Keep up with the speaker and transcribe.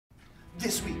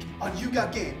This week on You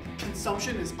Got Game,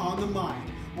 consumption is on the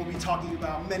mind. We'll be talking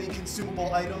about many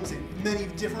consumable items in many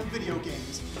different video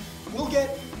games. We'll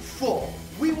get full.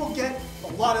 We will get a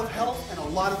lot of health and a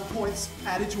lot of points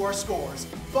added to our scores.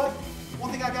 But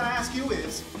one thing I gotta ask you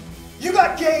is, you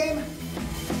got game?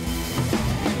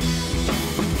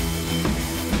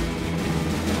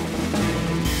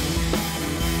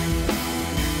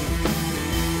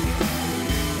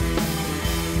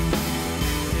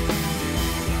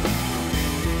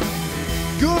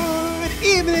 Good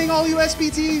evening, all you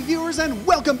SBT viewers, and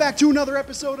welcome back to another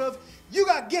episode of You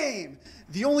Got Game,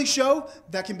 the only show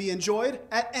that can be enjoyed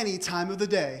at any time of the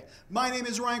day. My name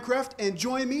is Ryan Kreft, and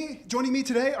joining me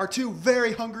today are two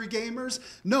very hungry gamers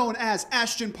known as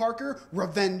Ashton Parker,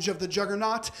 Revenge of the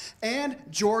Juggernaut, and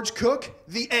George Cooke,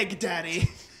 the Egg Daddy.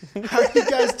 How are you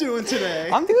guys doing today?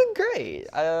 I'm doing great.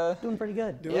 Doing pretty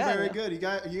good. Doing very good.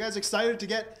 You guys excited to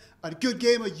get a good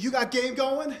game of You Got Game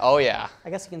going? Oh, yeah. I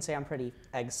guess you can say I'm pretty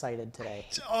excited today.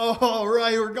 All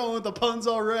right, we're going with the puns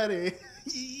already.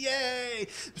 Yay!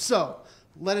 So,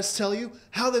 let us tell you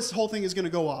how this whole thing is going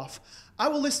to go off. I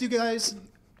will give you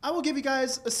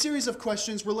guys a series of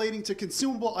questions relating to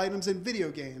consumable items in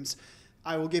video games.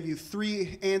 I will give you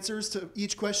 3 answers to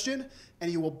each question,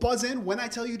 and you will buzz in when I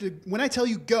tell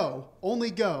you go. Only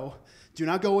go. Do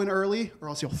not go in early, or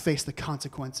else you'll face the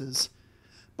consequences.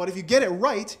 But if you get it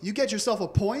right, you get yourself a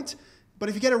point. But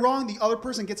if you get it wrong, the other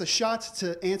person gets a shot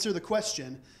to answer the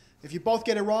question. If you both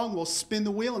get it wrong, we'll spin the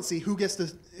wheel and see who gets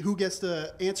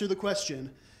to answer the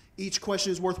question. Each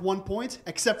question is worth 1 point,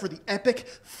 except for the epic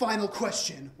final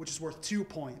question, which is worth 2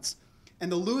 points.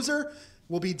 And the loser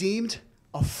will be deemed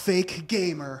a fake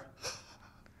gamer.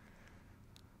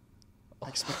 I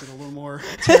expected a little more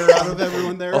terror out of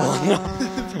everyone there.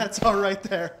 That's all right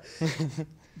there.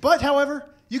 But, however,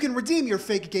 you can redeem your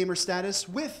fake gamer status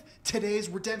with today's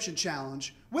redemption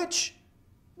challenge, which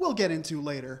we'll get into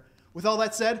later. With all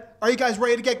that said, are you guys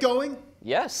ready to get going?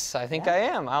 Yes, I think I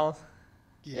am.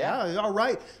 Yeah, all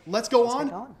right. Let's go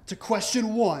on to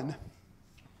question 1.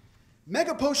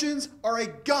 Mega potions are a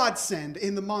godsend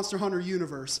in the Monster Hunter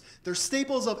universe. They're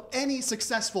staples of any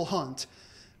successful hunt.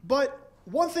 But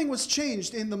one thing was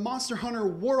changed in the Monster Hunter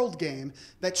World game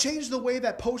that changed the way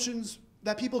that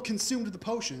people consumed the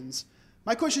potions.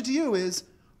 My question to you is,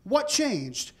 what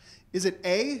changed? Is it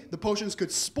A, the potions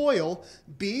could spoil,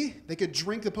 B, they could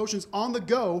drink the potions on the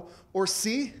go, or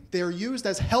C, they are used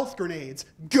as health grenades?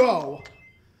 Go!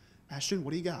 Ashton,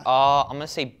 what do you got? I'm going to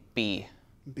say B.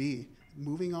 B,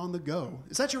 moving on the go.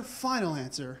 Is that your final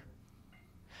answer?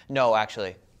 No,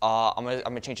 actually. I'm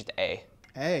gonna change it to A.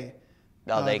 A.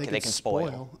 No, they can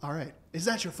spoil. All right. Is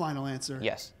that your final answer?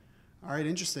 Yes. All right,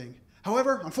 interesting.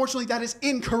 However, unfortunately, that is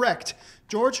incorrect.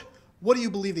 George, what do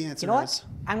you believe the answer You know what? is?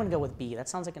 I'm going to go with B. That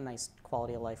sounds like a nice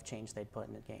quality of life change they'd put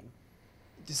in the game.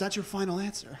 Is that your final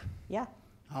answer? Yeah.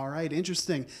 All right,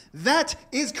 interesting. That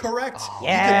is correct.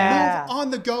 Yeah. You can move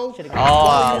on the go Should've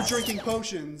while you're drinking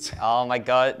potions. Oh, my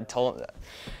gut told.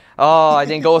 Oh, I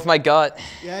didn't go with my gut.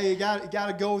 Yeah, you got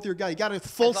to go with your gut. You got to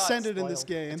full send it in this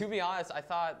game. To be honest, I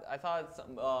thought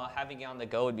having it on the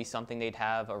go would be something they'd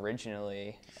have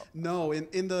originally. No,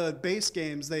 in the base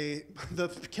games, the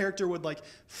character would like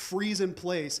freeze in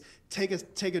place, take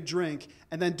a drink,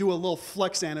 and then do a little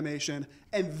flex animation,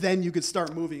 and then you could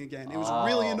start moving again. It was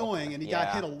really annoying, and he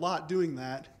got hit a lot doing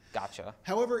that. Gotcha.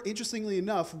 However, interestingly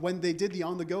enough, when they did the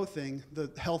on-the-go thing, the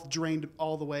health drained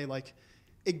all the way, like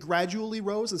it gradually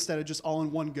rose instead of just all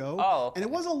in one go. Oh, okay. And it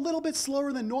was a little bit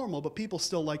slower than normal, but people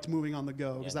still liked moving on the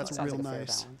go because that's Sounds real like a fair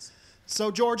nice. balance.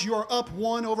 So, George, you are up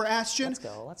 1 over Ashton.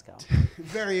 Let's go.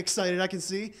 Very excited, I can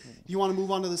see. You want to move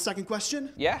on to the second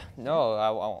question? Yeah. No, I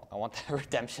want that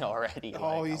redemption already.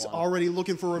 Oh, he's already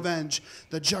looking for revenge.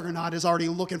 The Juggernaut is already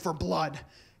looking for blood.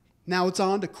 Now it's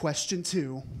on to question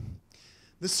 2.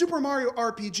 The Super Mario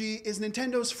RPG is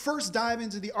Nintendo's first dive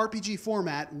into the RPG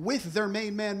format with their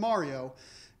main man Mario.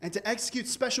 And to execute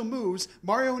special moves,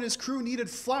 Mario and his crew needed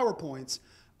flower points,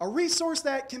 a resource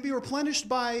that can be replenished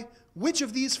by which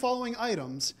of these following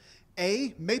items?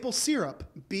 A, maple syrup,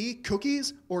 B,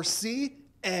 cookies, or C,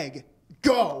 egg?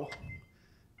 Go!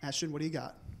 Ashton, what do you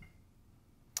got?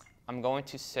 I'm going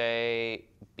to say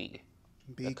B.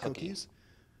 B, cookies.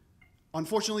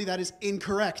 Unfortunately, that is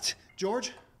incorrect.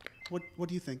 George, what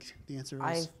do you think the answer is?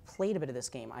 I've played a bit of this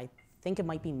game. I think it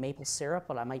might be maple syrup,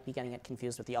 but I might be getting it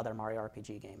confused with the other Mario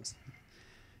RPG games.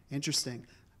 Interesting.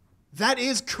 That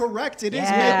is correct. It is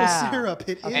maple syrup.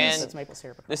 It is. It's maple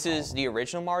syrup. This is the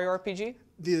original Mario RPG?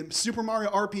 The Super Mario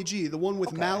RPG, the one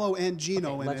with Mallow and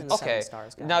Geno in Legend it. of Seven Okay,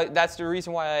 Stars, got now it. that's the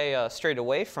reason why I strayed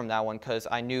away from that one, because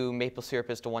I knew maple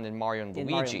syrup is the one in Mario and In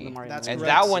Mario- Luigi. the Mario That's and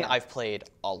correct. that one Yeah. I've played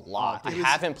a lot. I It was-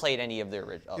 haven't played any of the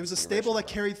original. It was a staple that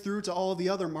carried through to all of the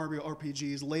other Mario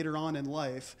RPGs later on in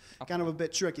life. Kind of a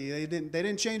bit tricky. They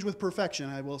didn't change with perfection,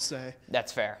 I will say.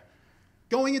 That's fair.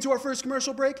 Going into our first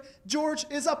commercial break, George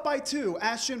is up by 2,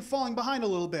 Ashton falling behind a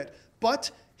little bit, but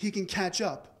he can catch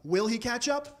up. Will he catch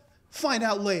up? Find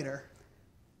out later.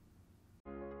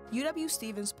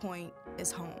 UW-Stevens Point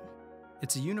is home.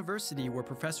 It's a university where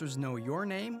professors know your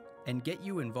name and get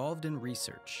you involved in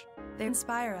research. They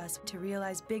inspire us to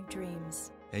realize big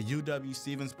dreams. At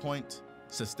UW-Stevens Point,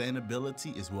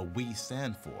 sustainability is what we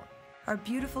stand for. Our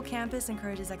beautiful campus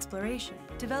encourages exploration,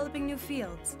 developing new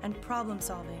fields, and problem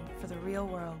solving for the real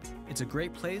world. It's a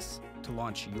great place to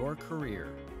launch your career.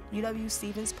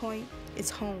 UW-Stevens Point is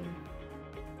home.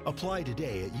 Apply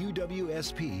today at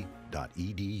uwsp.edu.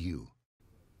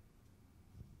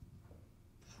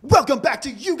 Welcome back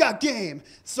to You Got Game.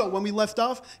 So when we left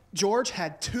off, George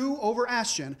had 2 over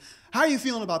Ashton. How are you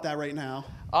feeling about that right now?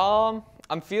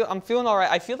 I'm feeling all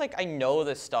right. I feel like I know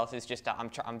this stuff. Is just that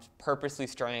I'm purposely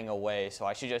straying away, so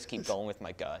I should just keep going with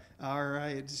my gut. All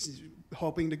right, just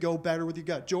hoping to go better with your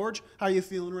gut. George, how are you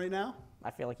feeling right now? I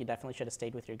feel like you definitely should have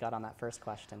stayed with your gut on that first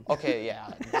question. Okay,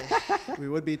 yeah. We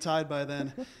would be tied by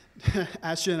then.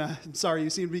 Ashton, I'm sorry,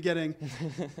 you seem to be getting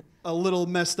a little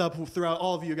messed up throughout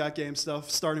all of You Got Game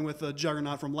stuff, starting with the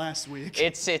Juggernaut from last week.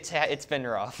 It's been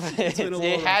rough. Been a little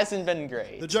It rough. hasn't been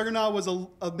great. The Juggernaut was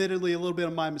admittedly a little bit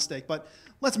of my mistake, but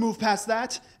let's move past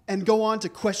that and go on to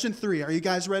question 3. Are you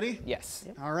guys ready? Yes.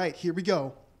 All right, here we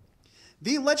go.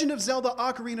 The Legend of Zelda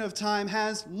Ocarina of Time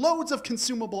has loads of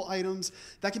consumable items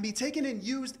that can be taken and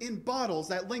used in bottles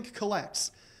that Link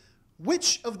collects.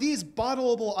 Which of these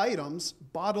bottleable items,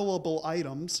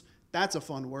 that's a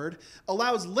fun word,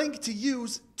 allows Link to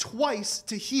use twice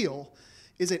to heal?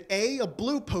 Is it A, a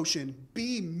blue potion,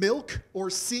 B, milk,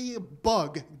 or C, a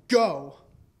bug? Go.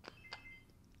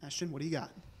 Ashton, what do you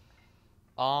got?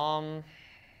 I'm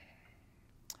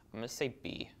gonna say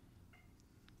B.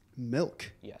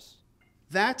 Milk. Yes.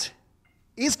 That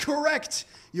is correct.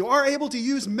 You are able to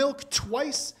use milk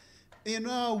twice in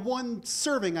one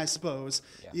serving, I suppose.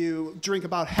 Yeah. You drink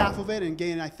about half of it and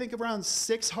gain, I think, around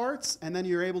 6 hearts, and then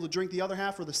you're able to drink the other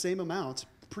half for the same amount.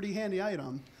 Pretty handy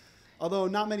item. Although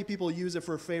not many people use it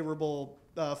for a favorable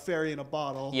fairy in a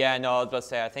bottle. Yeah, no, I was about to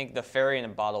say, I think the fairy in a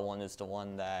bottle one is the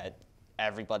one that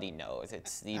everybody knows.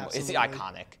 It's the Absolutely.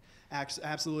 iconic.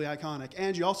 Absolutely iconic.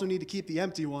 And you also need to keep the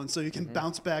empty one so you can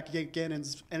bounce back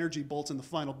Ganon's energy bolts in the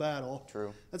final battle.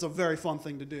 True. That's a very fun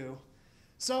thing to do.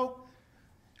 So,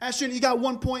 Ashton, you got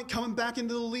 1 point coming back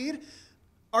into the lead.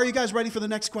 Are you guys ready for the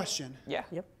next question? Yeah.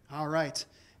 Yep. All right.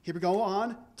 Here we go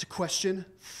on to question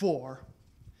 4.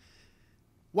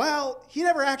 While he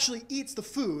never actually eats the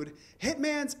food,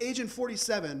 Hitman's Agent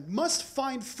 47 must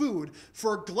find food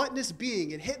for a gluttonous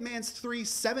being in Hitman's 3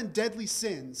 7 Deadly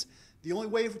Sins. The only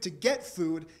way to get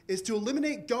food is to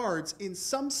eliminate guards in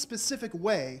some specific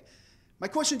way. My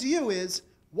question to you is,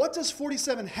 what does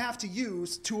 47 have to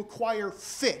use to acquire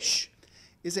fish?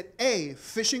 Is it A,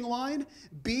 fishing line,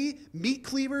 B, meat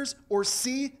cleavers, or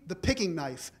C, the picking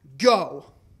knife? Go.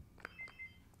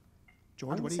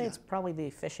 George, I'm what gonna do say you it's got? probably the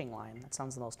fishing line. That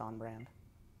sounds the most on brand.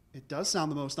 It does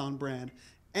sound the most on brand.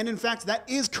 And in fact, that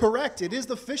is correct. It is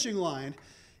the fishing line.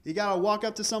 You gotta walk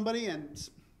up to somebody and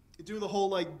do the whole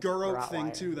like Guro thing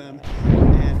wire, to them.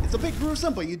 yeah. And it's a bit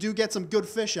gruesome, but you do get some good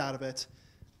fish out of it.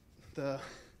 The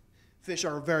fish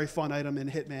are a very fun item in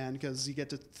Hitman because you get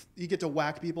to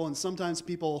whack people, and sometimes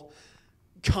people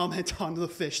comment on the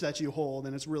fish that you hold,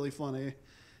 and it's really funny.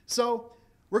 So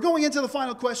we're going into the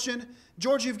final question.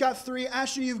 George, you've got 3.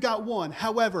 Ashton, you've got 1.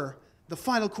 However, the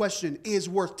final question is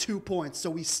worth 2 points,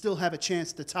 so we still have a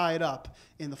chance to tie it up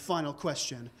in the final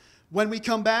question. When we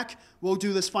come back, we'll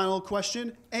do this final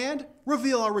question and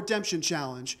reveal our redemption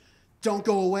challenge. Don't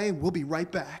go away. We'll be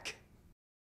right back.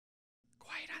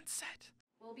 Quiet on set.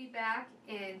 We'll be back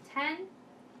in 10,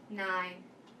 9,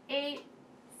 8,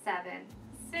 7,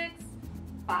 6,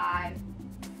 5,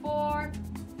 4,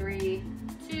 3,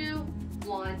 2,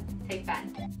 1. Take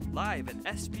Ben. Live at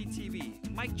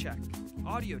SPTV, mic check,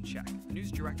 audio check,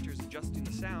 news directors adjusting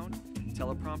the sound,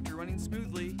 teleprompter running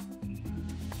smoothly.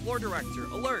 Floor director,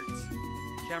 alert!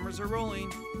 Cameras are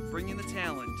rolling, bring in the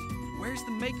talent. Where's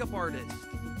the makeup artist?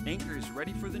 Anchors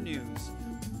ready for the news.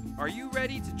 Are you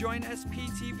ready to join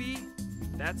SPTV?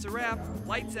 That's a wrap,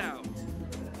 lights out.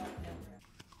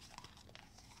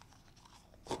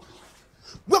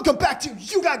 Welcome back to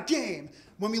You Got Game.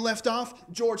 When we left off,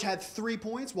 George had 3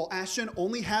 points, while Ashton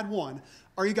only had 1.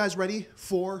 Are you guys ready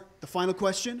for the final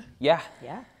question? Yeah.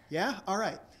 Yeah. Yeah? All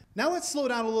right. Now let's slow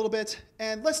down a little bit,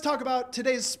 and let's talk about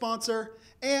today's sponsor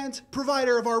and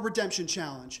provider of our redemption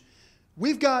challenge.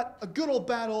 We've got a good old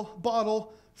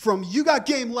bottle from You Got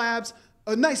Game Labs,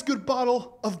 a nice good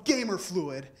bottle of gamer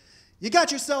fluid. You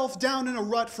got yourself down in a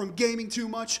rut from gaming too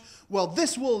much? Well,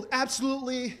 this will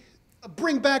absolutely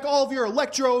bring back all of your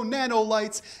electro nano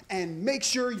lights and make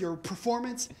sure your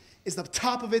performance is the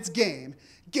top of its game.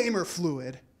 Gamer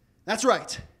fluid. That's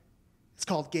right. It's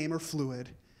called gamer fluid.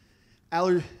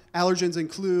 Allergens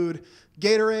include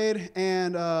Gatorade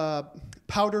and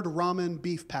powdered ramen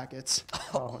beef packets.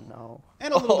 Oh no.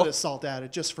 And a little bit of salt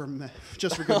added, just for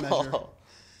good measure.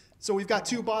 So we've got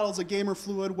 2 bottles of gamer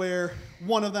fluid where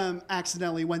one of them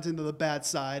accidentally went into the bad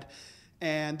side,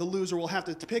 and the loser will have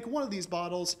to pick one of these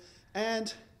bottles,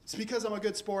 and it's because I'm a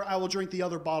good sport, I will drink the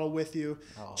other bottle with you,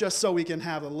 just so we can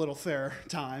have a little fair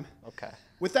time. Okay.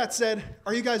 With that said,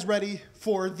 are you guys ready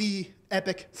for the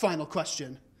epic final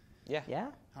question? Yeah. Yeah.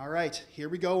 All right, here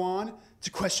we go on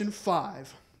to question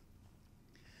 5.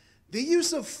 The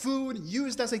use of food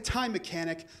used as a time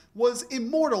mechanic was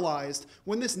immortalized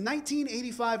when this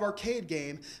 1985 arcade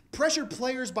game pressured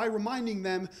players by reminding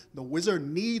them the wizard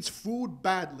needs food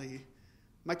badly.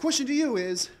 My question to you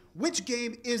is, which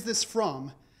game is this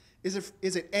from? Is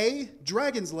it A,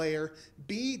 Dragon's Lair,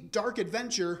 B, Dark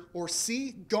Adventure, or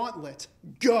C, Gauntlet?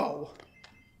 Go!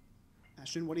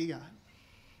 Ashton, what do you got?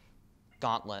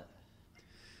 Gauntlet.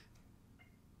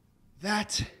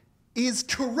 That is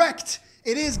correct.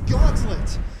 It is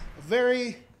Gauntlet. A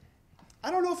very,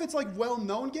 I don't know if it's like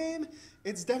well-known game.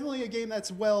 It's definitely a game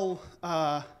that's well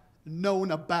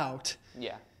known about.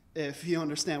 Yeah. If you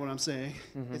understand what I'm saying.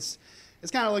 Mm-hmm.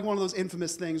 It's kind of like one of those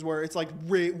infamous things where it's like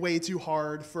way too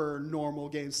hard for normal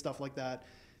games, stuff like that.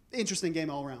 Interesting game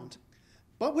all around.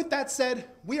 But with that said,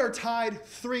 we are tied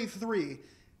 3-3.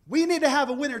 We need to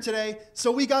have a winner today,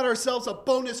 so we got ourselves a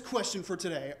bonus question for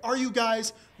today. Are you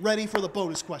guys ready for the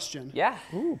bonus question? Yeah.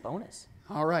 Ooh, bonus.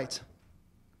 All right.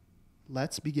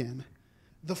 Let's begin.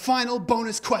 The final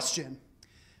bonus question.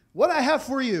 What I have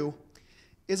for you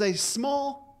is a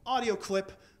small audio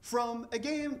clip from a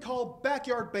game called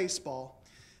Backyard Baseball,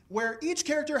 where each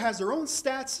character has their own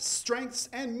stats, strengths,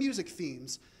 and music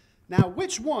themes. Now,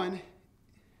 which one?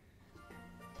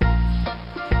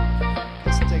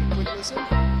 Let's take a quick listen.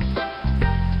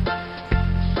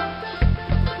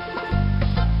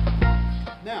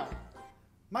 Now,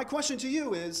 my question to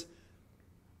you is,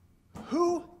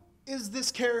 who is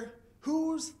this character?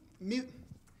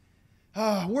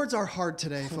 Words are hard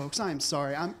today, folks. I'm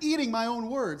sorry. I'm eating my own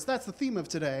words. That's the theme of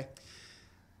today.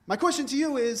 My question to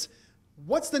you is,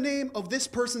 what's the name of this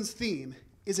person's theme?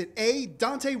 Is it A,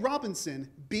 Dante Robinson,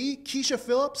 B, Keisha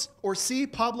Phillips, or C,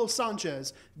 Pablo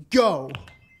Sanchez? Go.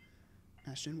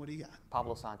 Ashton, what do you got?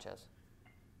 Pablo Sanchez.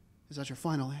 Is that your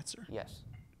final answer? Yes.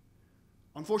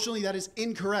 Unfortunately, that is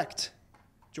incorrect.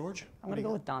 George? I'm going to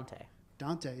go with Dante.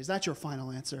 Dante, is that your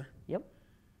final answer? Yep.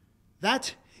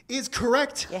 That is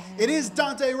correct. Yeah. It is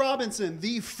Dante Robinson,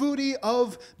 the foodie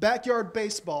of Backyard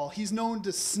Baseball. He's known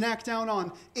to snack down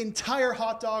on entire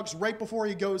hot dogs right before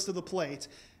he goes to the plate.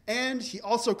 And he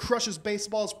also crushes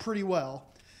baseballs pretty well.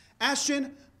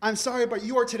 Ashton, I'm sorry, but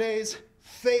you are today's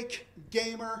fake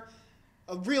gamer.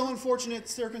 A real unfortunate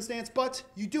circumstance, but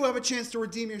you do have a chance to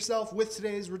redeem yourself with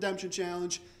today's redemption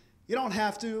challenge. You don't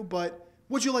have to, but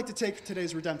would you like to take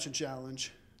today's redemption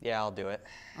challenge? Yeah, I'll do it.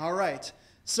 All right.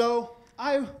 So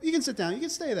you can sit down. You can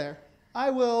stay there. I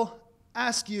will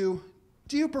ask you,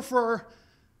 do you prefer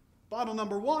bottle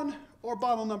number 1 or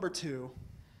bottle number 2?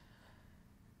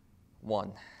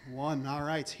 1. 1. All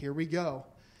right. Here we go.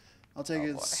 I'll take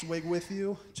a swig with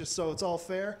you, just so it's all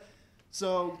fair.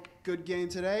 So, good game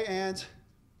today, and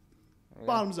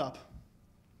bottoms up.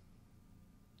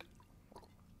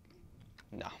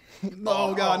 No.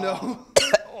 Oh, God, no.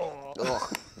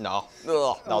 Ugh, no.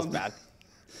 Ugh, that was bad.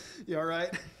 You all right?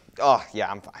 Oh, yeah,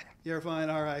 I'm fine. You're fine.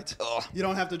 All right. Ugh. You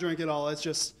don't have to drink it all. It's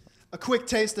just a quick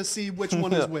taste to see which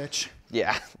one is which.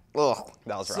 Yeah. Ugh,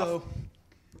 that was rough.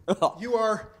 So, you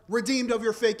are redeemed of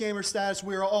your fake gamer status.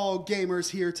 We are all gamers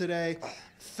here today.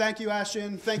 Thank you,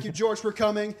 Ashton. Thank you, George, for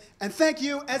coming. And thank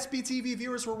you, SBTV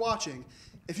viewers, for watching.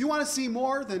 If you want to see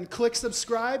more, then click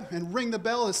subscribe and ring the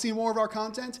bell to see more of our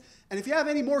content. And if you have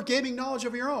any more gaming knowledge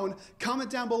of your own, comment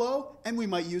down below, and we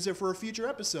might use it for a future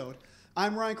episode.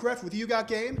 I'm Ryan Kreft with You Got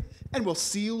Game, and we'll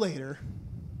see you later.